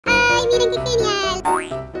qué genial!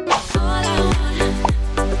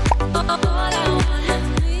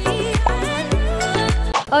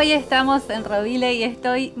 Hoy estamos en Roville y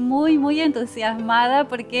estoy muy entusiasmada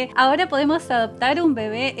porque ahora podemos adoptar un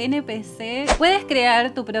bebé NPC. Puedes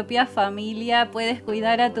crear tu propia familia, puedes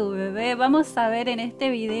cuidar a tu bebé. Vamos a ver en este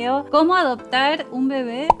video cómo adoptar un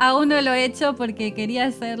bebé. Aún no lo he hecho porque quería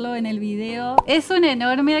hacerlo en el video. Es una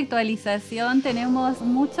enorme actualización, tenemos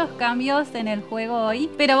muchos cambios en el juego hoy,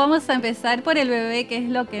 pero vamos a empezar por el bebé, que es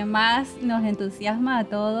lo que más nos entusiasma a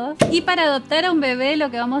todos. Y para adoptar a un bebé lo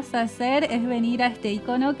que vamos a hacer es venir a este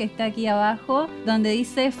icono que está aquí abajo donde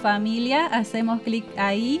dice familia, hacemos clic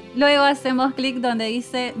ahí, luego hacemos clic donde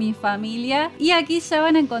dice mi familia y aquí ya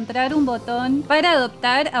van a encontrar un botón para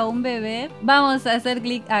adoptar a un bebé. Vamos a hacer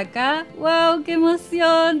clic acá. ¡Wow! ¡Qué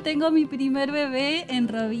emoción! Tengo mi primer bebé en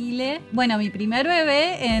Roville. Bueno, mi primer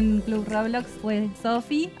bebé en Club Roblox fue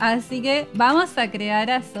Sophie, así que vamos a crear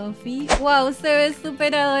a Sophie. ¡Wow! Se ve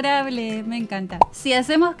súper adorable, me encanta. Si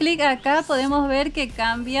hacemos clic acá podemos ver que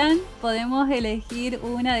cambian, podemos elegir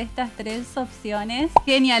una de estas tres opciones.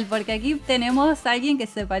 Genial, porque aquí tenemos a alguien que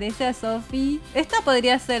se parece a Sophie. Esta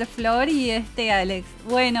podría ser Flor y este Alex.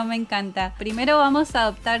 Bueno, me encanta. Primero vamos a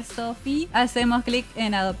adoptar Sophie. Hacemos clic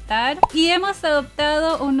en adoptar. Y hemos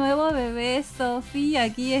adoptado un nuevo bebé, Sophie.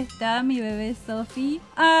 Aquí está mi bebé Sophie.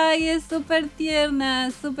 ¡Ay, es súper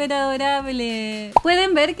tierna! ¡Súper adorable!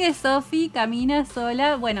 Pueden ver que Sophie camina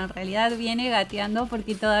sola. Bueno, en realidad viene gateando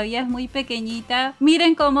porque todavía es muy pequeñita.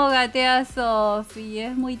 Miren cómo gatea Sophie.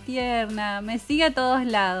 Es muy tierna. Me sigue a todos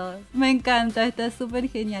lados. Me encanta. Está súper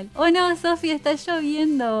genial. ¡Oh no! Sophie, está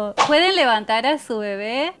lloviendo. Pueden levantar a su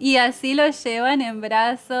bebé y así lo llevan en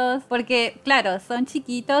brazos. Porque, claro, son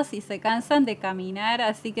chiquitos y se cansan de caminar.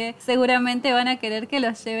 Así que seguramente van a querer que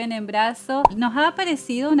los lleven en brazos. Nos ha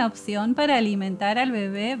aparecido una opción para alimentar al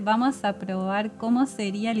bebé. Vamos a probar cómo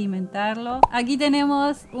sería alimentarlo. Aquí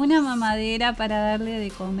tenemos una mamadera para darle de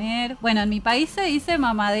comer. Bueno, en mi país se dice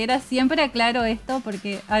mamadera. Siempre aclaro esto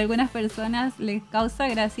porque a algunas personas les causa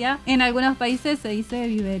gracia. En algunos países se dice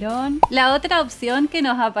biberón. La otra opción que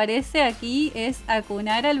nos aparece aquí es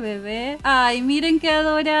acunar al bebé. Ay, miren qué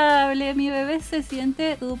adorable. Mi bebé se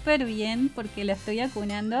siente súper bien porque la estoy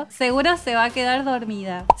acunando. Seguro se va a quedar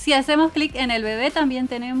dormida. Si hacemos clic en el bebé también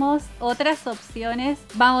tenemos otras opciones.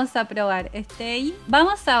 Vamos a probar Stay.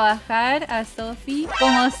 Vamos a bajar a Sophie.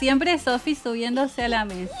 Como siempre, Sophie subiéndose a la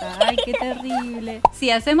mesa. Ay, qué terrible.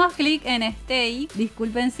 Si hacemos clic en Stay,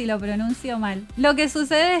 disculpen si lo pronuncio mal, lo que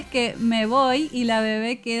sucede es que me voy y la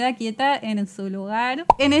bebé queda quieta en su lugar.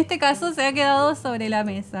 En este caso se ha quedado sobre la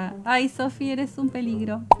mesa. Ay, Sophie, eres un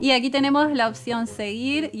peligro. Y aquí tenemos la opción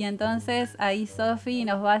seguir y entonces ahí Sophie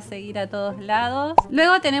nos va a seguir a todos lados.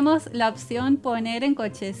 Luego tenemos la opción poner en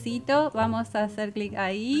cochecito. Vamos a hacer clic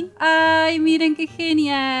ahí. Ay, miren qué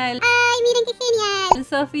genial. ¡Ay, miren qué genial!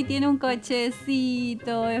 Sophie tiene un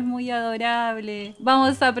cochecito, es muy adorable.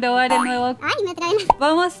 Vamos a probar el nuevo... ¡Ay, me traen!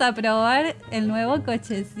 Vamos a probar el nuevo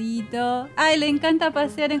cochecito. Ay, le encanta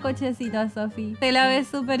pasear en cochecito a Sophie. Se la ve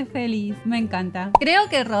súper feliz, me encanta. Creo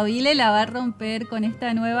que Roville la va a romper con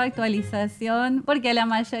esta nueva actualización porque a la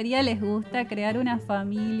mayoría les gusta crear una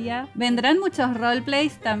familia. Vendrán muchos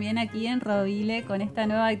roleplays también aquí en Roville con esta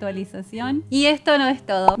nueva actualización. Y esto no es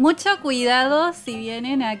todo. Mucho cuidado si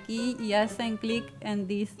vienen aquí y hacen clic en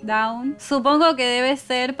this down. Supongo que debe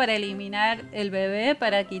ser para eliminar el bebé,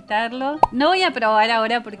 para quitarlo. No voy a probar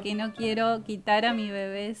ahora porque no quiero quitar a mi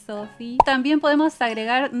bebé Sophie. También podemos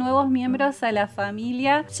agregar nuevos miembros a la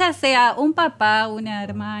familia, ya sea un papá, una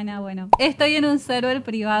hermana. Bueno, estoy en un server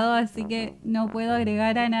privado así que no puedo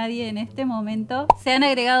agregar a nadie en este momento. Se han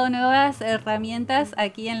agregado nuevas herramientas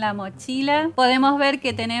aquí en la mochila. Podemos ver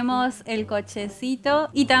que tenemos el cochecito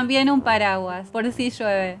y también un paraguas por si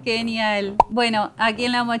llueve. Genial. Bueno, aquí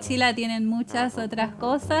en la mochila tienen muchas otras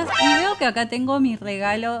cosas y veo que acá tengo mi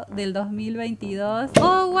regalo del 2022.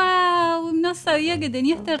 ¡Oh, wow! No sabía que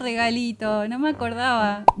tenía este regalito, no me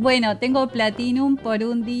acordaba. Bueno, tengo Platinum por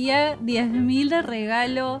un día, 10.000 de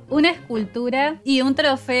regalo, una escultura y un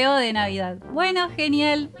trofeo de Navidad. Bueno,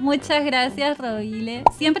 genial. Muchas gracias, Roville.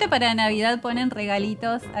 Siempre para Navidad ponen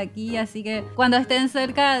regalitos aquí, así que cuando estén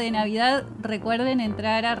cerca de Navidad recuerden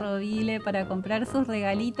entrar a Roville para comprar sus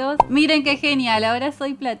regalitos. Miren qué genial, ahora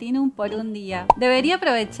soy Platinum por un día. Debería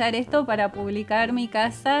aprovechar esto para publicar mi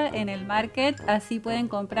casa en el market, así pueden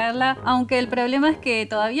comprarla, aunque aunque el problema es que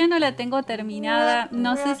todavía no la tengo terminada.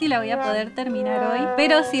 No sé si la voy a poder terminar hoy,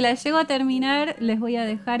 pero si la llego a terminar les voy a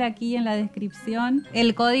dejar aquí en la descripción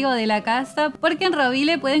el código de la casa, porque en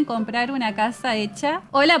Roville pueden comprar una casa hecha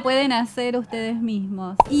o la pueden hacer ustedes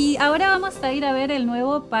mismos. Y ahora vamos a ir a ver el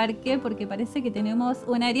nuevo parque, porque parece que tenemos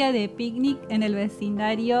un área de picnic en el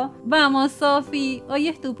vecindario. Vamos, Sofi, hoy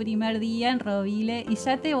es tu primer día en Roville y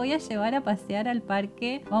ya te voy a llevar a pasear al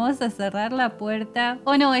parque. Vamos a cerrar la puerta.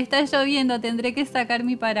 Oh no, está lloviendo, tendré que sacar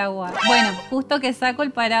mi paraguas. Bueno, justo que saco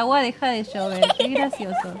el paraguas deja de llover. Qué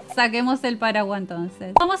gracioso. Saquemos el paraguas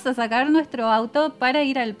entonces. Vamos a sacar nuestro auto para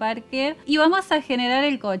ir al parque y vamos a generar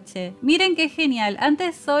el coche. Miren qué genial.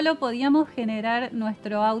 Antes solo podíamos generar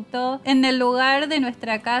nuestro auto en el lugar de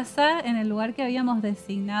nuestra casa, en el lugar que habíamos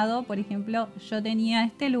designado. Por ejemplo, yo tenía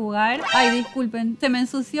este lugar. Ay, disculpen, se me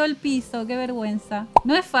ensució el piso, qué vergüenza.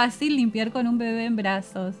 No es fácil limpiar con un bebé en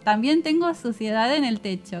brazos. También tengo suciedad en el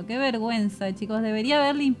techo. Qué vergüenza, chicos. Debería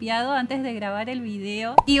haber limpiado antes de grabar el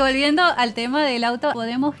video. Y volviendo al tema del auto,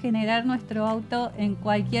 podemos generar nuestro auto en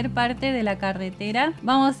cualquier parte de la carretera.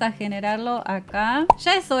 Vamos a generarlo acá.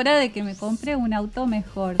 Ya es hora de que me compre un auto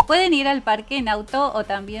mejor. Pueden ir al parque en auto o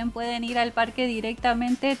también pueden ir al parque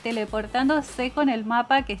directamente teleportándose con el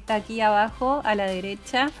mapa que está aquí abajo a la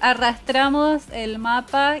derecha. Arrastramos el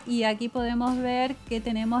mapa y aquí podemos ver que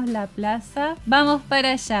tenemos la plaza. Vamos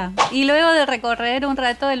para allá. Y luego de recorrer un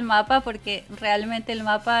rato el mapa, porque realmente el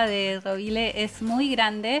mapa de Roville es muy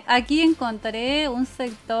grande, aquí encontré un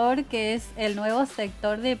sector que es el nuevo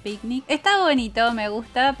sector de picnic. Está bonito, me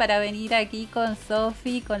gusta para venir aquí con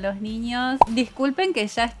Sofi, con los niños. Disculpen que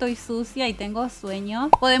ya estoy sucia y tengo sueño.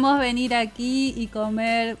 Podemos venir aquí y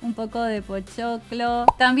comer un poco de pochoclo.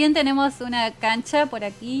 También tenemos una cancha por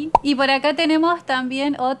aquí. Y por acá tenemos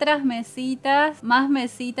también otras mesitas, más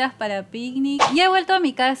mesitas para picnic. Y he vuelto a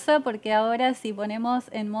mi casa porque ahora si ponemos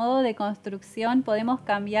en modo de construcción podemos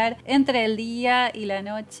cambiar entre el día y la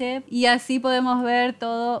noche y así podemos ver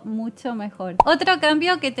todo mucho mejor. Otro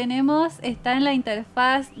cambio que tenemos está en la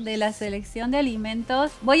interfaz de la selección de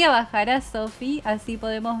alimentos. Voy a bajar a Sofi, así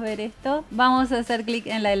podemos ver esto. Vamos a hacer clic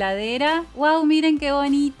en la heladera. ¡Wow! Miren qué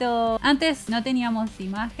bonito. Antes no teníamos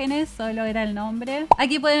imágenes, solo era el nombre.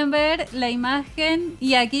 Aquí pueden ver la imagen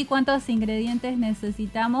y aquí cuántos ingredientes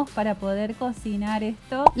necesitamos para poder cocinar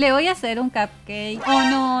esto. Le voy a hacer un cupcake. Oh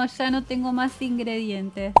no, ya no tengo más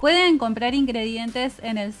ingredientes. Pueden comprar ingredientes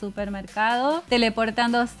en el supermercado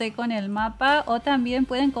teleportándose con el mapa o también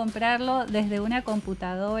pueden comprarlo desde una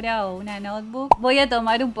computadora o una notebook. Voy a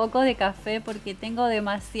tomar un poco de café porque tengo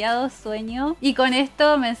demasiado sueño y con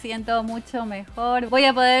esto me siento mucho mejor. Voy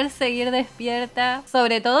a poder seguir despierta,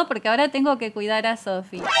 sobre todo porque ahora tengo que cuidar a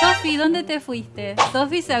Sofi. Sofi, ¿dónde te fuiste?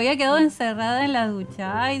 Sofi se había quedado encerrada en la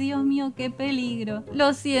ducha. Ay, Dios mío, qué peligro.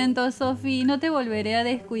 Lo siento, Sofi, no te volveré a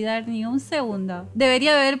descuidar ni un segundo.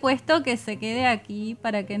 Debería haber puesto que se quede aquí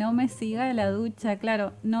para que no me siga en la ducha.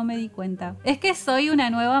 Claro, no me di cuenta. Es que soy una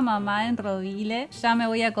nueva mamá en Roville, ya me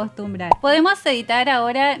voy a acostumbrar. Podemos editar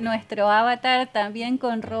ahora nuestro avatar también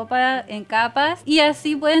con ropa en capas y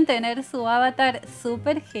así pueden tener su avatar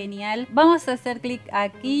súper genial. Vamos a hacer clic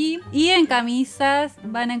aquí y en camisas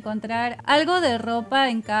van a encontrar algo de ropa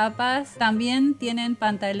en capas. También tienen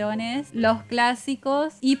pantalones, los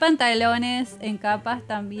clásicos y pantalones en capas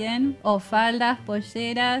también, o faldas,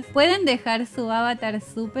 polleras. Pueden dejar su avatar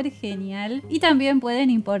súper genial y también pueden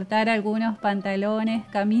importar algunos pantalones,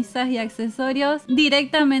 camisas y accesorios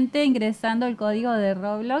directamente ingresando el código de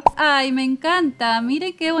Roblox. ¡Ay, me encanta!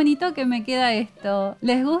 Miren qué bonito que me queda esto.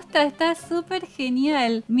 ¿Les gusta? Está súper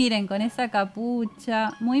genial. Miren, con esa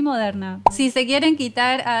capucha, muy moderna. Si se quieren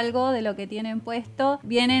quitar algo de lo que tienen puesto,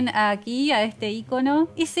 vienen aquí a este icono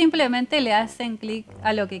y simplemente le hacen clic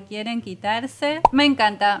a lo que quieren quitarse. Me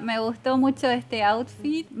encanta, me gustó mucho este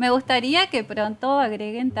outfit. Me gustaría que pronto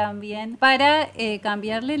agreguen también para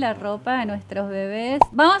cambiarle la ropa a nuestros bebés.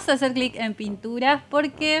 Vamos a hacer clic en pinturas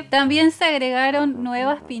porque también se agregaron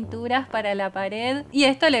nuevas pinturas para la pared y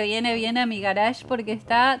esto le viene bien a mi garage porque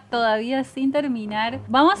está todavía sin terminar.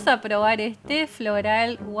 Vamos a probar este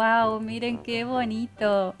floral. Wow, miren qué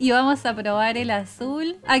bonito. Y vamos a probar el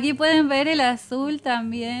azul. Aquí pueden ver el azul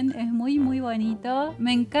también, es muy bonito.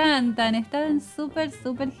 Me encantan, están súper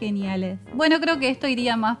geniales. Bueno, creo que esto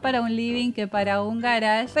iría más para un living que para un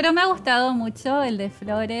garage, pero me ha gustado mucho el de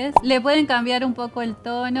flores. Le pueden cambiar un poco el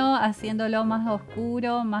tono haciéndolo más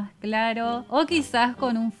oscuro, más claro o quizás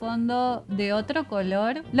con un fondo de otro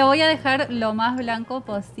color. Lo voy a dejar lo más blanco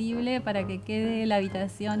posible para que quede la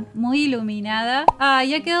habitación muy iluminada.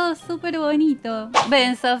 ¡Ay, ha quedado súper bonito!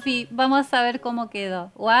 Ven, Sofi, vamos a ver cómo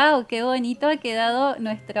quedó. ¡Wow! ¡Qué bonito ha quedado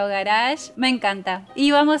nuestro garage! Me encanta.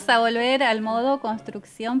 Y vamos a volver al modo construcción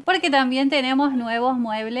construcción porque también tenemos nuevos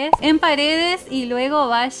muebles. En paredes y luego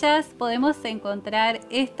vallas podemos encontrar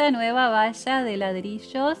esta nueva valla de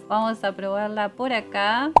ladrillos. Vamos a probarla por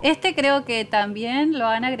acá. Este creo que también lo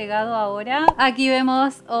han agregado ahora. Aquí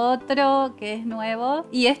vemos otro que es nuevo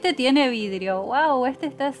y este tiene vidrio. Wow, este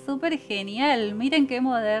está súper genial. Miren qué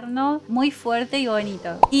moderno, muy fuerte y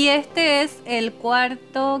bonito. Y este es el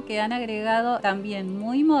cuarto que han agregado, también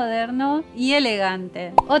muy moderno y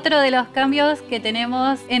elegante. Otro de los cambios que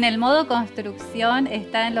tenemos en el modo construcción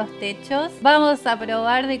está en los techos. Vamos a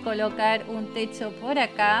probar de colocar un techo por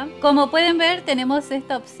acá. Como pueden ver, tenemos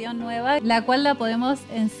esta opción nueva, la cual la podemos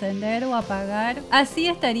encender o apagar. Así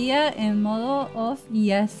estaría en modo off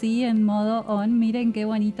y así en modo on. Miren qué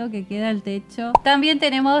bonito que queda el techo. También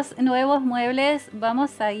tenemos nuevos muebles.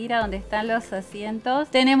 Vamos a ir a donde están los asientos.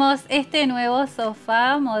 Tenemos este nuevo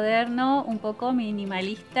sofá moderno, un poco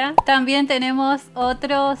minimalista. También tenemos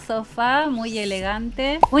otro sofá muy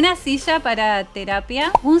elegante. Una silla para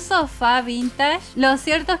terapia. Un sofá vintage. Lo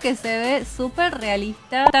cierto es que se ve súper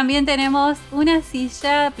realista. También tenemos una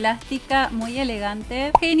silla plástica muy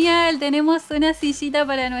elegante. Genial, tenemos una sillita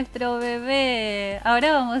para nuestro bebé.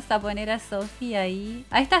 Ahora vamos a poner a Sophie ahí.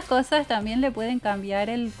 A estas cosas también le pueden cambiar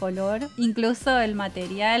el color, incluso el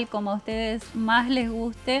material, como a ustedes más les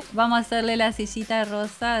guste. Vamos a hacerle la sillita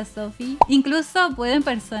rosa a Sophie. Incluso pueden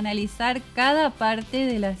personalizar cada parte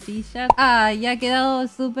de la silla. Ah, ya ha quedado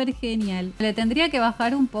súper genial. Le tendría que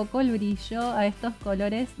bajar un poco el brillo a estos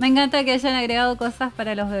colores. Me encanta que hayan agregado cosas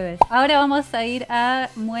para los bebés. Ahora vamos a ir a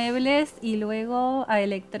muebles y luego a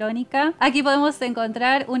electrónica. Aquí podemos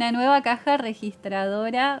encontrar una nueva caja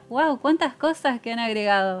registradora. ¡Wow! ¡Cuántas cosas que han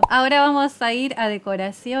agregado! Ahora vamos a ir a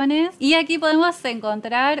decoraciones y aquí podemos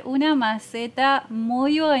encontrar una maceta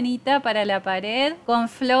muy bonita para la pared con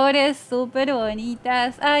flores súper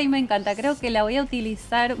bonitas. ¡Ay, me encanta! Creo que la voy a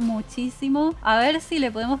utilizar muchísimo. A ver si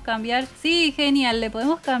le podemos cambiar. Sí, genial. Le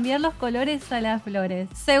podemos cambiar los colores a las flores.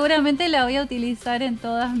 Seguramente la voy a utilizar en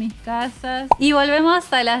todas mis casas. Y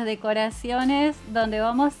volvemos a las decoraciones donde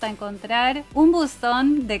vamos a encontrar un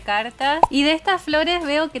buzón de cartas. Y de estas flores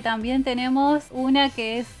veo que también tenemos una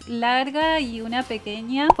que es larga y una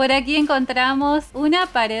pequeña. Por aquí encontramos una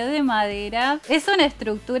pared de madera. Es una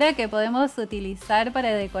estructura que podemos utilizar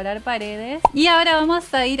para decorar paredes. Y ahora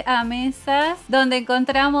vamos a ir a mesas donde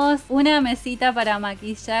encontramos una mesita para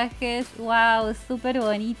maquillajes. Wow, súper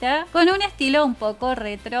bonita. Con un estilo un poco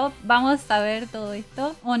retro. Vamos a ver todo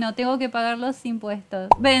esto. O no, tengo que pagar los impuestos.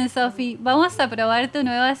 Ven, Sophie, vamos a probar tu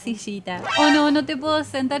nueva sillita. Oh no, no te puedo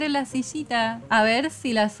sentar en la sillita. A ver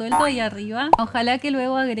si la suelto ahí arriba. Ojalá que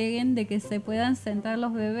luego agreguen de que se puedan sentar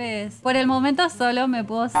los bebés. Por el momento solo me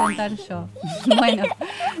puedo sentar yo. Bueno,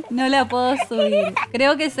 no la puedo subir.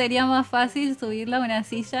 Creo que sería más fácil subirla a una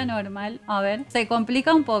silla normal. A ver, se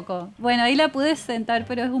complica un poco. Bueno, ahí la pude sentar,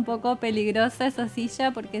 pero es un poco peligrosa esa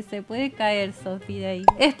silla porque se puede caer, Sophie, de ahí.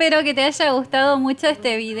 Espero que te haya gustado mucho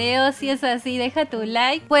este video. Si es así, deja tu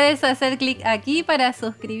like. Puedes hacer clic aquí para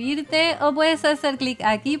suscribirte o puedes hacer clic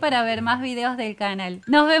aquí para ver más videos del canal.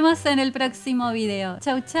 Nos vemos en el próximo video.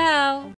 Chau, chau.